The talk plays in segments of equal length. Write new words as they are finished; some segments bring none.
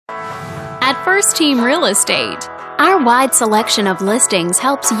at First Team Real Estate. Our wide selection of listings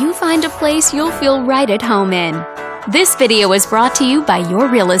helps you find a place you'll feel right at home in. This video is brought to you by your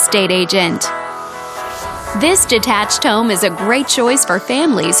real estate agent. This detached home is a great choice for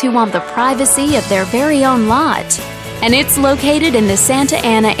families who want the privacy of their very own lot, and it's located in the Santa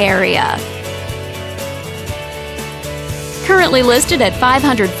Ana area. Currently listed at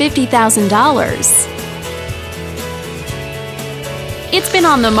 $550,000. It's been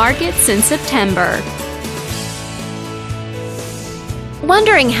on the market since September.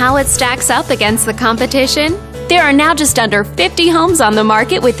 Wondering how it stacks up against the competition? There are now just under 50 homes on the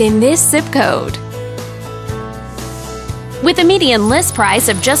market within this zip code. With a median list price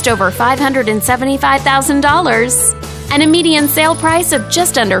of just over $575,000 and a median sale price of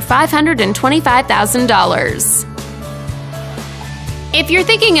just under $525,000. If you're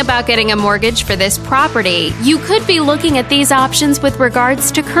thinking about getting a mortgage for this property, you could be looking at these options with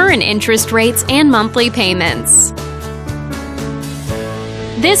regards to current interest rates and monthly payments.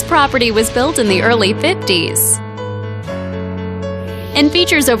 This property was built in the early 50s and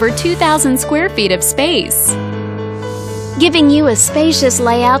features over 2,000 square feet of space, giving you a spacious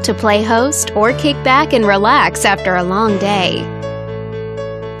layout to play host or kick back and relax after a long day.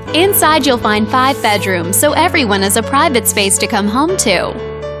 Inside you'll find 5 bedrooms, so everyone has a private space to come home to,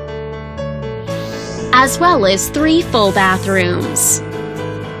 as well as 3 full bathrooms.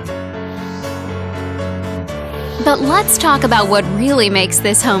 But let's talk about what really makes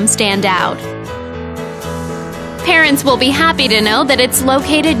this home stand out. Parents will be happy to know that it's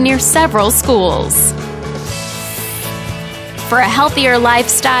located near several schools. For a healthier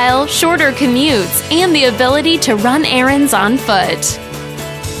lifestyle, shorter commutes, and the ability to run errands on foot.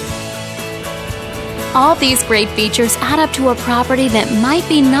 All these great features add up to a property that might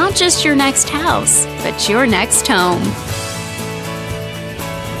be not just your next house, but your next home.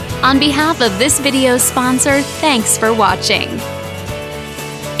 On behalf of this video's sponsor, thanks for watching.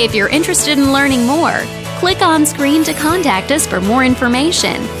 If you're interested in learning more, click on screen to contact us for more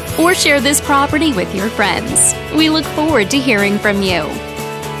information or share this property with your friends. We look forward to hearing from you.